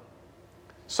 though.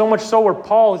 So much so where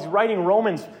Paul is writing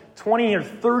Romans 20 or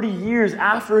 30 years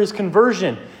after his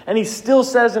conversion. And he still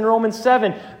says in Romans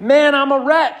 7, man, I'm a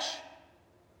wretch.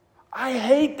 I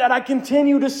hate that I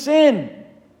continue to sin.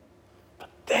 But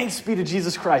thanks be to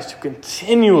Jesus Christ who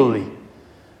continually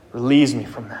relieves me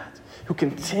from that. Who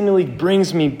continually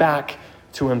brings me back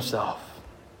to Himself.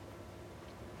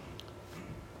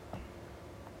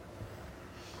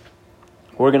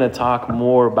 We're going to talk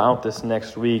more about this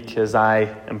next week as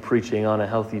I am preaching on a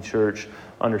healthy church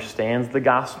understands the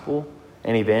gospel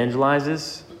and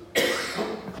evangelizes.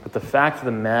 But the fact of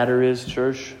the matter is,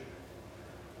 church,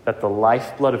 that the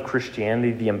lifeblood of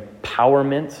Christianity, the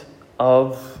empowerment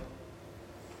of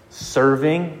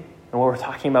serving, and what we're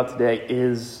talking about today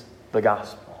is the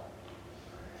gospel.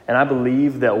 And I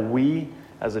believe that we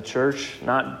as a church,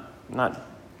 not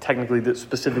technically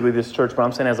specifically this church, but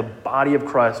I'm saying as a body of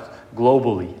Christ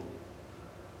globally,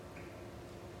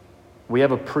 we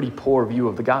have a pretty poor view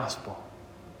of the gospel.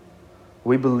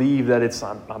 We believe that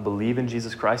I believe in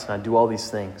Jesus Christ and I do all these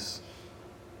things.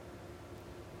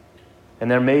 And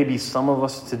there may be some of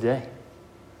us today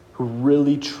who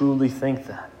really truly think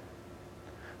that.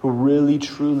 Who really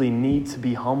truly need to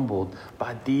be humbled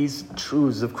by these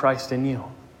truths of Christ in you.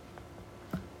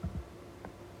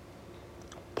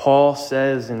 Paul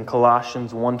says in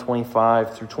Colossians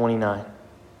 1:25 through 29,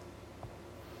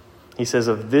 he says,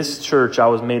 of this church I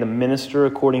was made a minister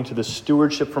according to the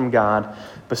stewardship from God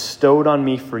bestowed on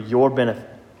me for your benefit,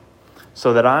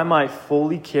 so that I might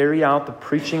fully carry out the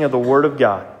preaching of the Word of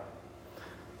God.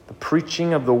 The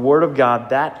preaching of the Word of God,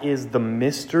 that is the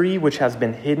mystery which has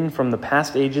been hidden from the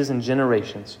past ages and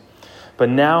generations, but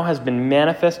now has been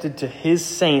manifested to His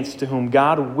saints, to whom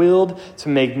God willed to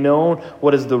make known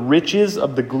what is the riches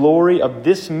of the glory of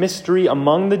this mystery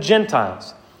among the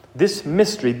Gentiles. This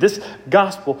mystery, this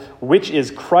gospel, which is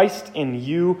Christ in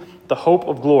you, the hope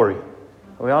of glory.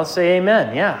 We all say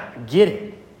amen. Yeah, get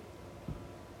it.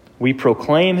 We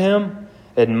proclaim Him,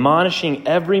 admonishing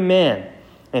every man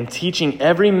and teaching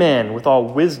every man with all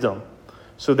wisdom,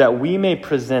 so that we may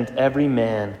present every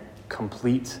man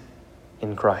complete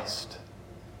in Christ.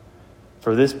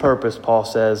 For this purpose, Paul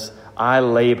says, I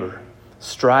labor,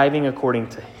 striving according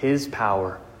to His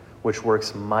power, which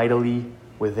works mightily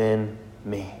within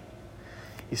me.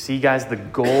 You see, guys, the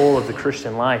goal of the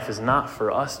Christian life is not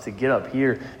for us to get up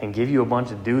here and give you a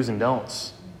bunch of do's and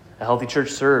don'ts. A healthy church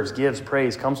serves, gives,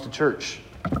 prays, comes to church.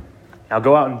 Now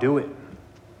go out and do it.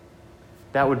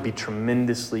 That would be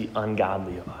tremendously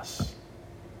ungodly of us.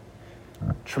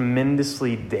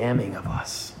 Tremendously damning of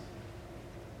us.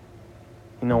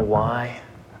 You know why?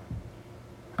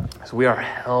 Because we are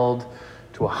held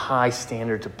to a high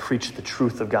standard to preach the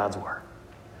truth of God's word.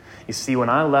 You see, when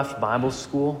I left Bible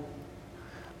school,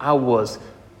 I was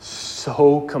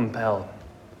so compelled.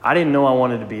 I didn't know I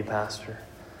wanted to be a pastor.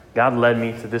 God led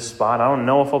me to this spot. I don't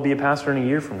know if I'll be a pastor in a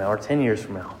year from now or 10 years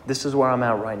from now. This is where I'm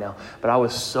at right now. But I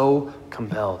was so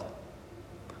compelled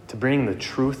to bring the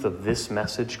truth of this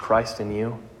message, Christ in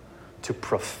you, to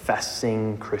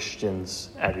professing Christians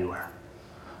everywhere.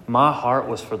 My heart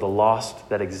was for the lost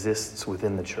that exists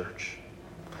within the church.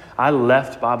 I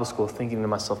left Bible school thinking to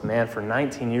myself, man, for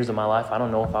 19 years of my life, I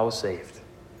don't know if I was saved.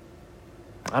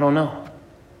 I don't know.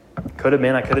 Could have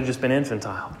been. I could have just been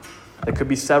infantile. There could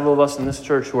be several of us in this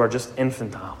church who are just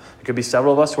infantile. There could be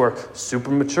several of us who are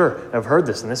super mature and have heard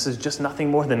this, and this is just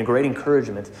nothing more than a great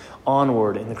encouragement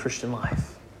onward in the Christian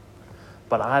life.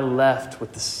 But I left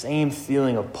with the same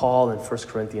feeling of Paul in 1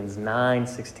 Corinthians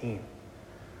 9:16,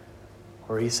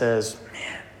 where he says,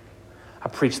 man, I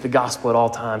preach the gospel at all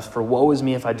times, for woe is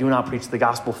me if I do not preach the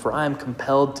gospel, for I am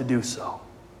compelled to do so.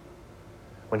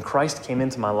 When Christ came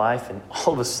into my life and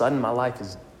all of a sudden my life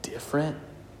is different,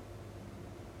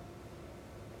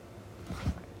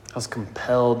 I was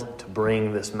compelled to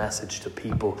bring this message to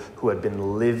people who had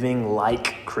been living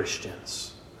like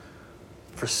Christians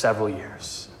for several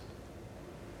years.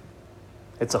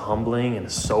 It's a humbling and a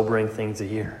sobering thing to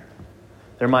hear.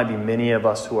 There might be many of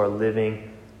us who are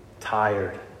living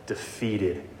tired,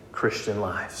 defeated Christian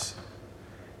lives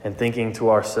and thinking to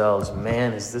ourselves,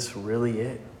 man, is this really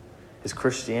it? Is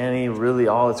Christianity really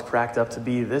all it's cracked up to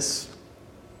be? This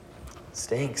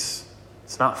stinks.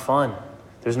 It's not fun.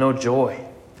 There's no joy.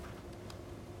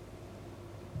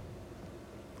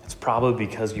 It's probably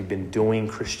because you've been doing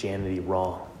Christianity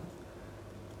wrong.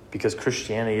 Because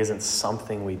Christianity isn't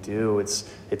something we do. It's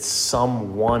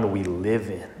someone we live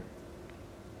in.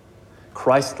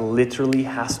 Christ literally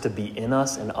has to be in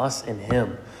us and us in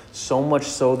him, so much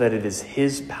so that it is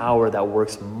his power that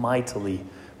works mightily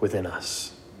within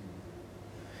us.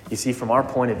 You see, from our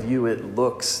point of view, it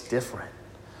looks different.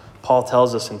 Paul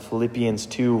tells us in Philippians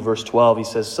 2, verse 12, he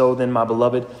says, so then, my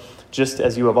beloved, just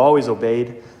as you have always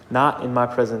obeyed, not in my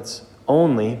presence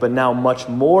only, but now much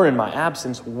more in my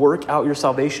absence, work out your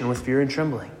salvation with fear and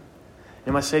trembling.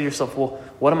 You might say to yourself, well,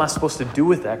 what am I supposed to do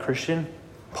with that, Christian?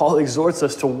 Paul exhorts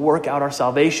us to work out our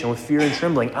salvation with fear and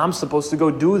trembling. I'm supposed to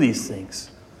go do these things.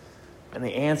 And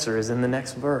the answer is in the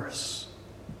next verse.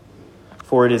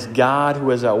 For it is God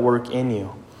who is at work in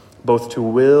you, both to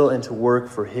will and to work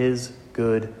for his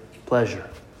good pleasure.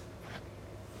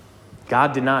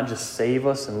 God did not just save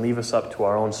us and leave us up to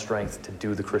our own strength to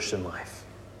do the Christian life.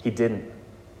 He didn't.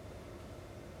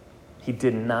 He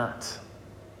did not.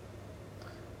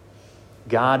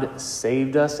 God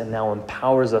saved us and now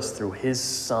empowers us through his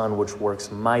Son, which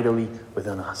works mightily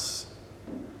within us.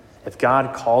 If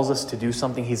God calls us to do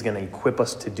something, he's going to equip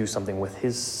us to do something with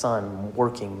his Son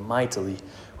working mightily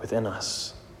within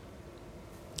us.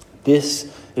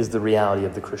 This is the reality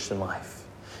of the Christian life.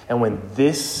 And when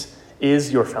this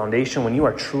is your foundation, when you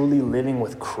are truly living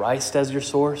with Christ as your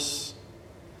source,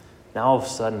 now all of a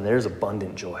sudden there's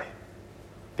abundant joy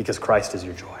because Christ is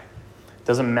your joy. It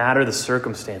doesn't matter the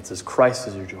circumstances, Christ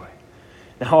is your joy.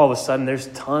 Now all of a sudden there's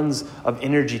tons of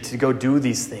energy to go do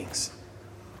these things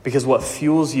because what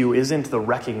fuels you isn't the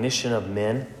recognition of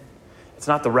men. It's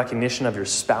not the recognition of your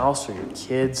spouse or your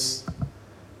kids.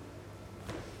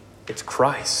 It's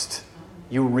Christ.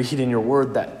 You read in your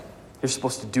word that you're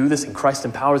supposed to do this and Christ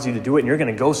empowers you to do it and you're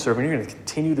going to go serve and you're going to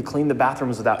continue to clean the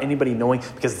bathrooms without anybody knowing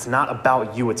because it's not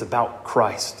about you, it's about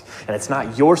Christ. And it's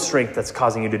not your strength that's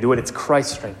causing you to do it, it's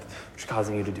Christ's strength which is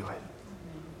causing you to do it.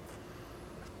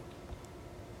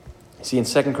 You see, in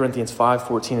 2 Corinthians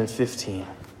 5:14 and 15,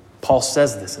 Paul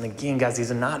says this. And again, guys,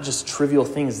 these are not just trivial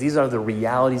things. These are the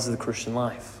realities of the Christian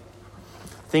life.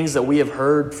 Things that we have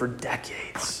heard for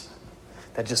decades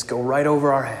that just go right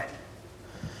over our head.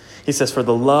 He says, for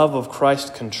the love of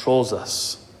Christ controls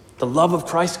us. The love of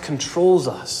Christ controls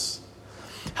us.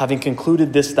 Having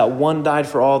concluded this, that one died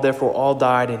for all, therefore all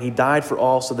died, and he died for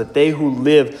all, so that they who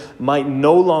live might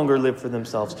no longer live for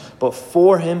themselves, but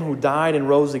for him who died and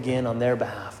rose again on their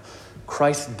behalf.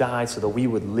 Christ died so that we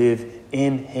would live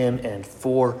in him and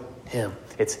for him.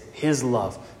 It's his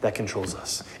love that controls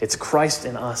us. It's Christ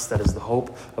in us that is the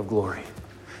hope of glory.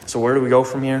 So where do we go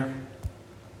from here?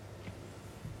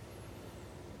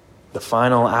 The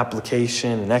final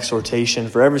application and exhortation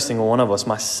for every single one of us,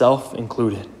 myself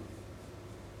included,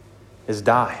 is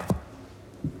die.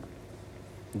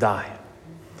 Die.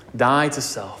 Die to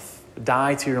self.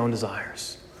 Die to your own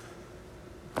desires.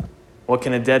 What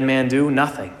can a dead man do?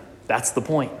 Nothing. That's the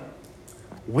point.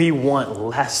 We want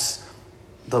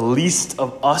the least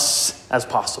of us as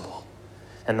possible,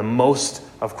 and the most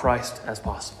of Christ as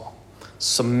possible.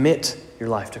 Submit your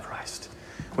life to Christ.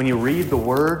 When you read the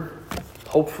Word,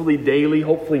 hopefully daily,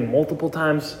 hopefully multiple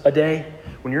times a day,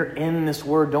 when you're in this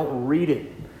Word, don't read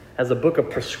it as a book of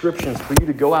prescriptions for you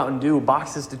to go out and do,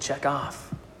 boxes to check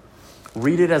off.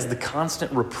 Read it as the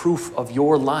constant reproof of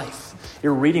your life.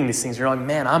 You're reading these things, you're like,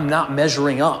 man, I'm not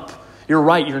measuring up. You're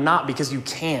right, you're not, because you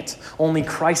can't. Only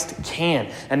Christ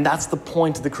can. And that's the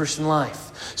point of the Christian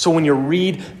life. So when you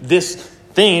read this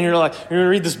thing, and you're going to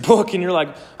read this book, and you're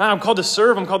like, I'm called to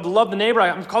serve, I'm called to love the neighbor,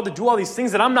 I'm called to do all these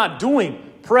things that I'm not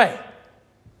doing. Pray.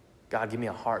 God, give me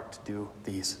a heart to do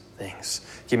these things.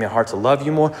 Give me a heart to love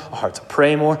you more, a heart to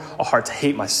pray more, a heart to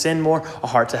hate my sin more, a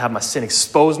heart to have my sin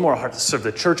exposed more, a heart to serve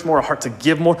the church more, a heart to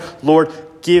give more. Lord,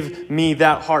 give me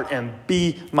that heart and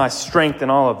be my strength in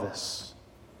all of this.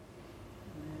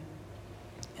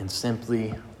 And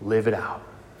simply live it out.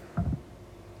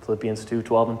 Philippians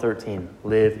 2:12 and 13.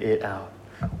 Live it out.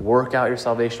 Work out your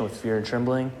salvation with fear and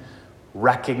trembling,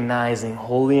 recognizing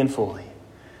wholly and fully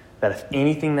that if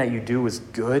anything that you do is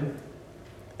good,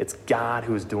 it's God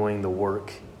who is doing the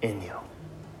work in you.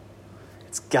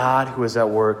 It's God who is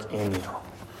at work in you.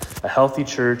 A healthy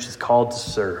church is called to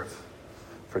serve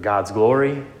for God's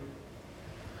glory,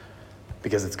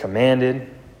 because it's commanded,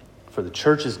 for the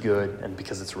church's good, and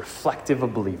because it's reflective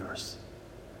of believers.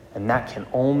 And that can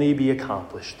only be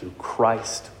accomplished through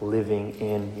Christ living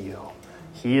in you.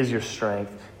 He is your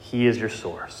strength. He is your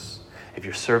source. If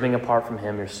you're serving apart from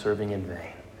him, you're serving in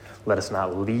vain. Let us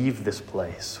not leave this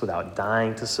place without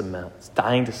dying to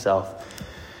self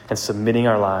and submitting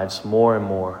our lives more and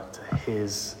more to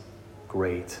his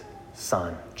great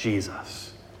Son,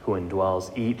 Jesus, who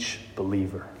indwells each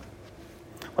believer.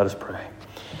 Let us pray.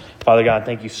 Father God,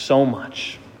 thank you so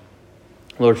much,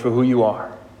 Lord, for who you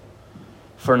are,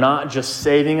 for not just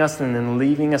saving us and then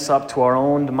leaving us up to our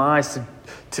own demise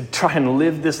to try and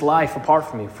live this life apart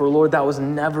from you. For, Lord, that was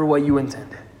never what you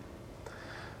intended.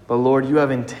 But, Lord, you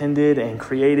have intended and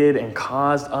created and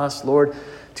caused us, Lord,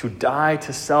 to die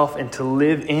to self and to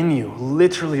live in you.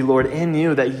 Literally, Lord, in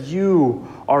you, that you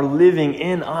are living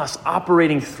in us,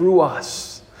 operating through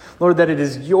us. Lord, that it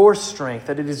is your strength,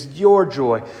 that it is your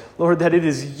joy. Lord, that it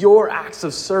is your acts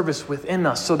of service within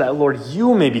us so that, Lord,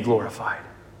 you may be glorified.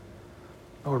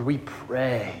 Lord, we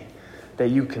pray that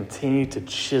you continue to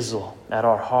chisel at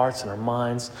our hearts and our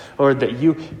minds. Lord, that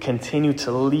you continue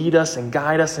to lead us and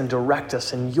guide us and direct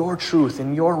us in your truth,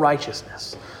 in your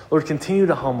righteousness. Lord, continue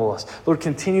to humble us. Lord,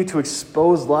 continue to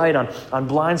expose light on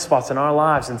blind spots in our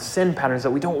lives and sin patterns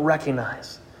that we don't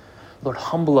recognize. Lord,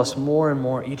 humble us more and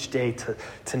more each day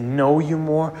to know you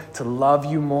more, to love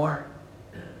you more,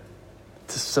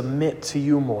 to submit to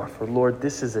you more. For, Lord,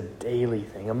 this is a daily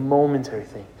thing, a momentary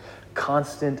thing,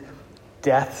 constant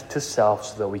death to self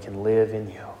so that we can live in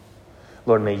you.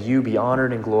 Lord, may you be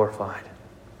honored and glorified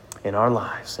in our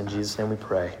lives. In Jesus' name we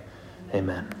pray.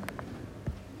 Amen.